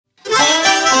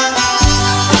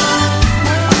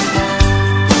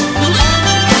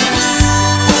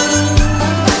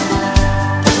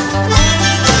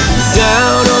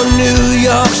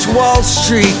walks Wall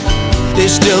Street, they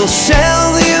still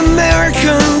sell the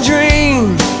American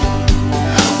dream,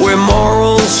 where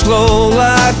morals flow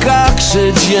like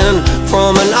oxygen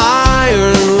from an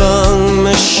iron lung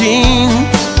machine.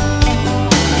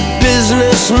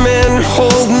 Businessmen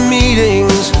hold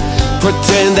meetings,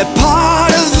 pretend they're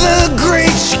part of the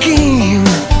great scheme.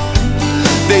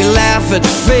 They laugh at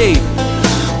fate,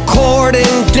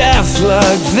 courting death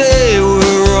like they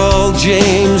were all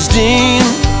James Dean.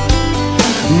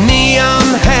 Me,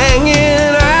 I'm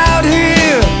hanging out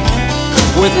here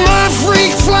with my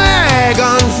freak flag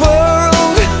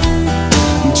unfurled,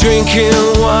 drinking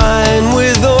wine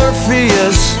with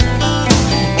Orpheus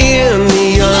in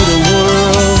the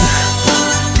underworld.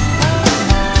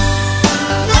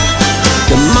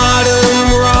 The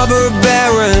modern robber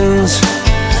barons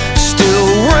still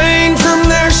reign from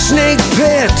their snake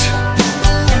pit,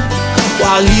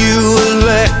 while you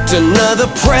elect another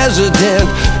president,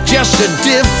 just a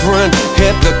different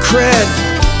hypocrite.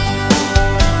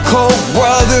 Koch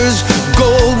brothers,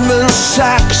 Goldman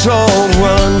Sachs all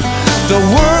run the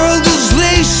world as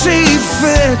they see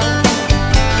fit,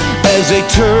 as they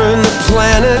turn the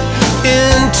planet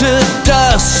into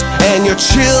dust and your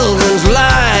children's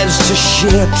lives to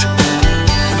shit.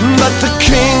 But the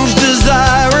kings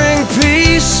desiring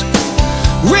peace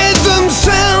rid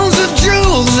themselves of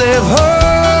jewels they've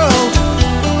hurled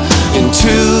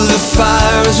into the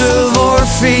fires of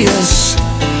Orpheus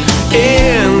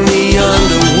in the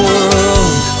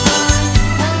underworld.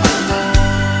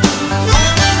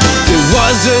 There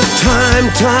was a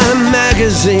Time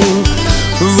magazine,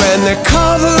 and their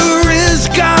cover is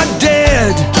God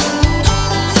dead.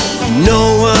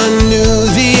 No one knew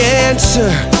the answer,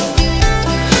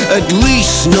 at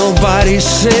least nobody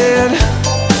said.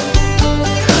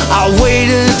 I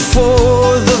waited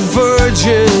for the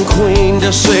Virgin Queen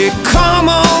to say, come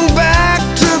on back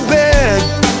to bed.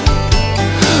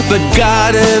 But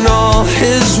God in all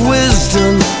his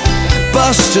wisdom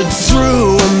busted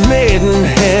through a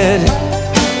maidenhead.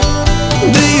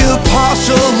 The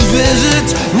apostles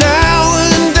visit now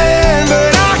and then,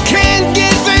 but I can't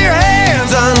get their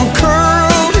hands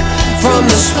uncurled from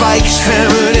the spikes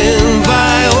hammered in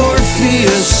by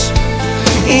Orpheus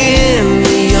in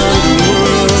the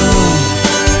underworld.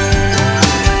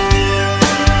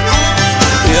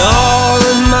 You all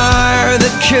admire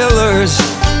the killers,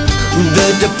 the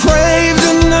depraved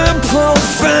and the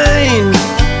profane.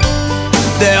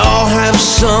 They all have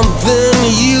something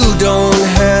you don't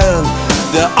have,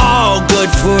 they're all good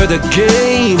for the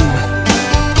game.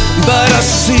 But I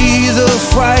see the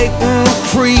frightened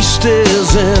priest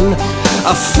is in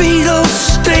a fetal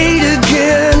state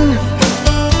again.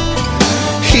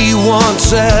 He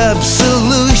wants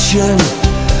absolution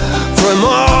from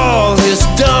all his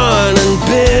done and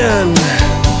been.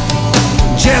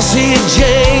 Jesse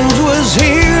James was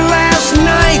here last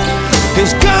night,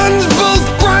 his guns both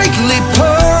brightly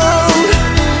pearled,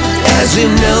 as he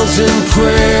knelt in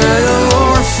prayer to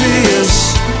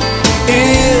Orpheus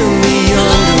in the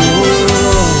underworld.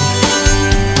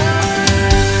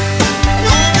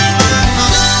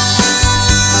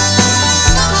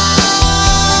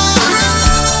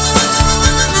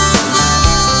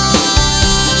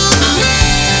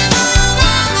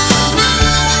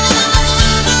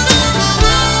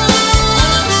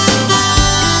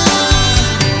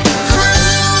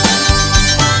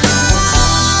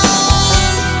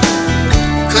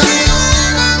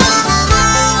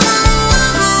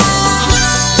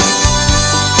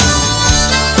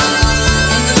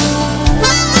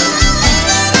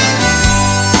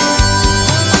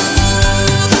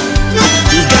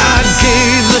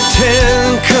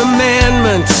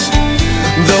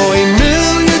 Though he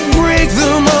knew you'd break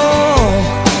them all,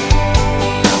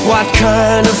 what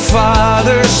kind of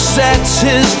father sets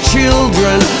his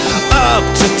children up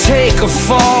to take a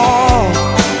fall?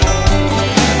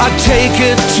 I take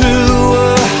it to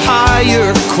a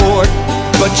higher court,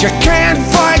 but you can't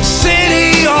fight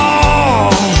City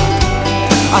Hall.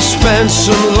 I spent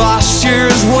some lost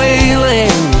years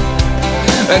wailing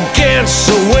against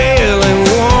the wailing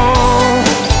wall.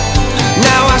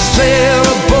 Now I sail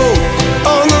a boat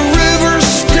on the river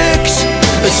Styx,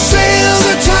 the sails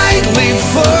are tightly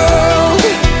furled,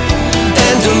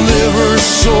 and deliver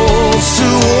souls to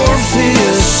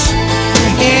Orpheus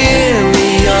in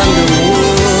the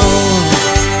underworld.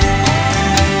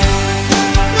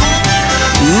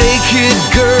 Naked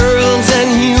girls and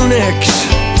eunuchs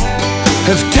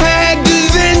have tagged Da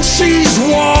Vinci's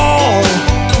wall,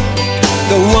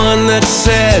 the one that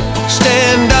said,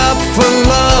 stand up for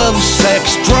love,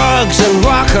 sex, drugs, and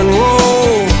rock and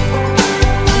roll.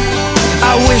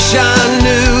 I wish I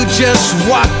knew just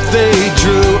what they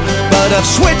drew, but but I've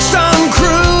switched on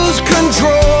cruise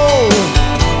control,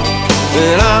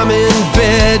 and I'm in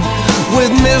bed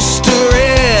with Mr.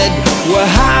 Ed. We're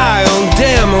high on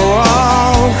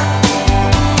Demerol.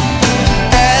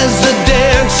 As the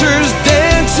dancers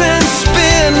dance and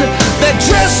spin, their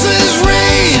dresses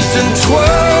raised and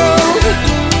twirled,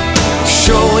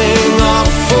 showing off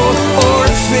for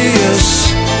Orpheus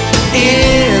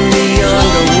in the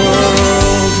underworld.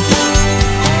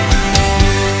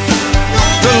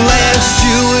 The last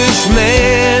Jewish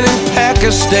man in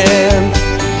Pakistan,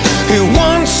 he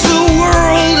wants the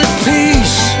world at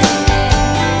peace.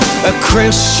 A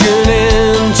Christian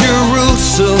in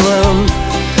Jerusalem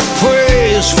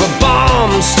prays for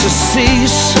bombs to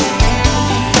cease.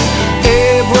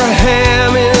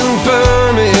 Abraham in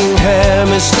Birmingham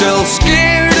is still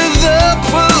scared of the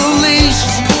police.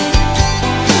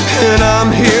 And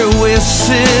I'm here with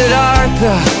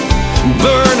Siddhartha,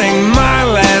 burning my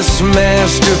last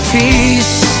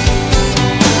masterpiece,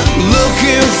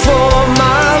 looking for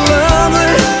my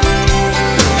lover.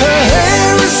 Her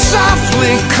hair is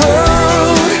softly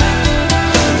curled,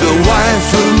 the wife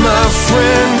of my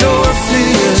friend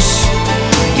Orpheus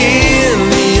in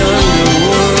the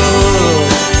underworld.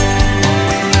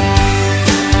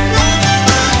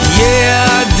 Yeah,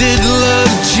 I did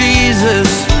love Jesus,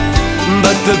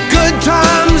 but the good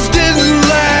times didn't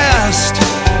last.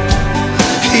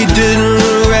 He didn't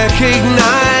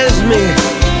recognize me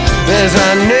as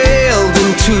I nailed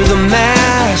him to the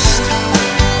mast.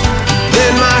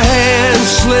 Then my hand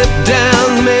slipped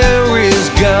down Mary's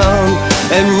gown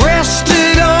and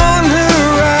rested on her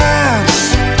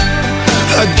ass.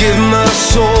 I'd give my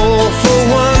soul for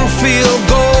one field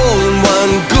goal and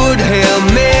one good Hail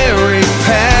Mary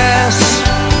pass.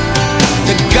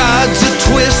 The gods are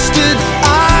twisted,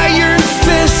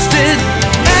 iron-fisted,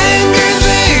 anger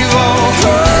they've all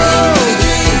hurled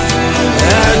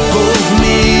at both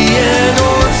me and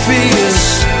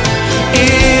Orpheus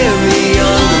in the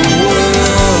underworld.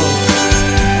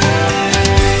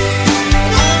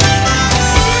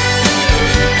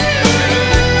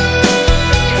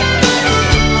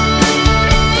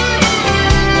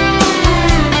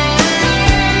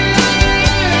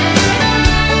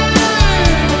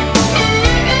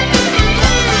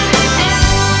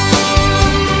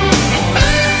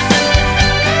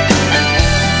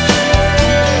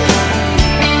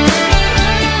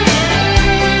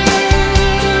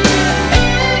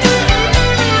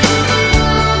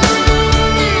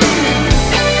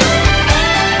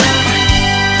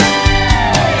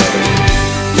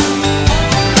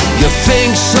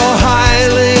 Think so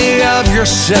highly of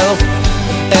yourself,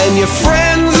 and your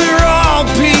friends are all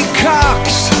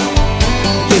peacocks.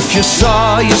 If you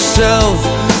saw yourself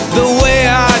the way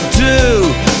I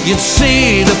do, you'd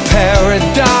see the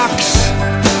paradox.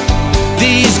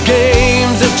 These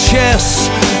games of chess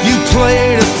you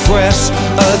play to press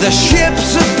other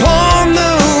ships upon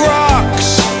the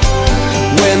rocks.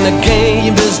 When the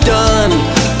game is done,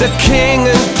 the king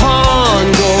and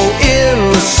pawn go in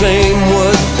the same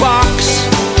wood box.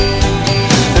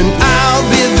 And I'll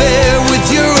be there with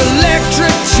your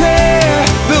electric chair,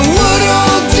 the wood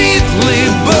all deeply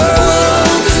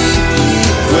burned,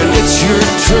 when it's your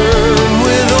turn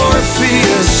with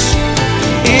Orpheus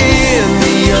in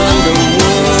the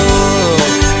underworld.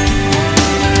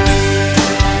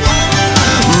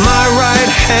 My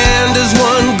right hand is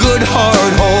one good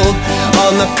hard hold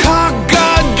on the cock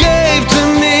God gave to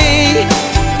me.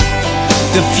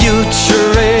 The future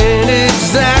ain't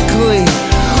exactly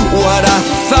what I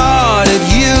thought it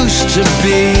used to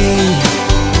be,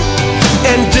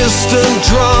 and distant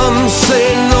drums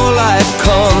say no life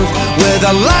comes with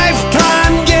a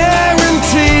lifetime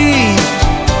guarantee.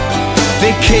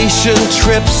 Vacation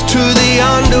trips to the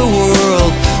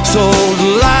underworld sold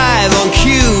live on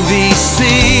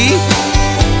QVC.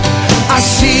 I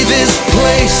see this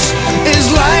place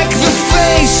is like the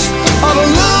face of a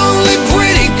lonely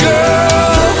pretty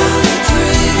girl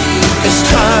as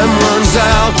time runs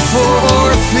out for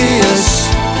Orpheus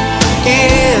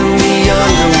in